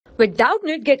With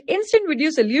Doubtnut, get instant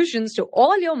video solutions to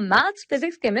all your maths,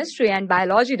 physics, chemistry, and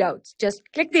biology doubts. Just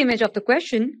click the image of the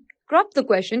question, crop the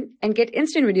question, and get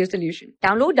instant video solution.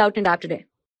 Download Doubtnut app today.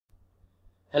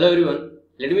 Hello everyone,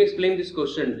 let me explain this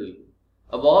question to you.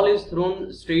 A ball is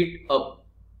thrown straight up.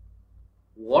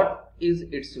 What is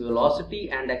its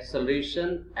velocity and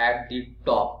acceleration at the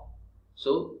top?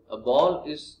 So a ball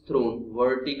is thrown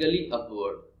vertically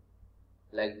upward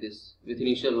like this with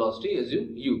initial velocity,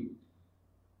 assume u.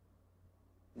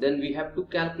 Then we have to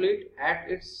calculate at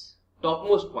its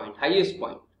topmost point, highest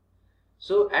point.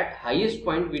 So at highest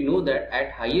point, we know that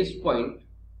at highest point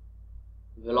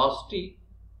velocity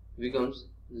becomes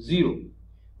 0,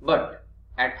 but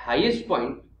at highest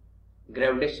point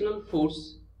gravitational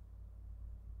force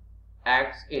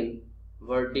acts in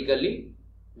vertically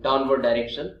downward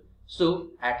direction.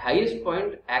 So at highest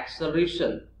point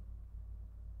acceleration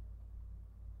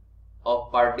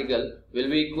of particle will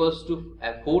be equals to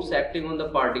a force acting on the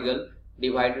particle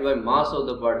divided by mass of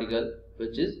the particle,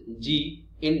 which is g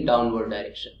in downward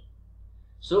direction.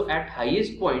 So at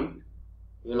highest point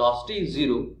velocity is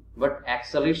 0, but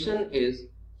acceleration is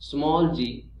small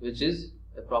g, which is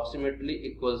approximately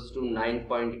equals to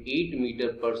 9.8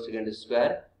 meter per second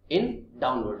square in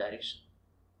downward direction.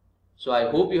 So I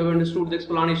hope you have understood the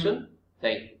explanation.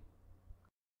 Thank you.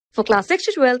 For class 6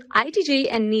 to 12, IIT JEE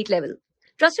and NEET level.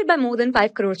 Trusted by more than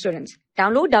 5 crore students.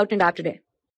 Download Doubtnut app today.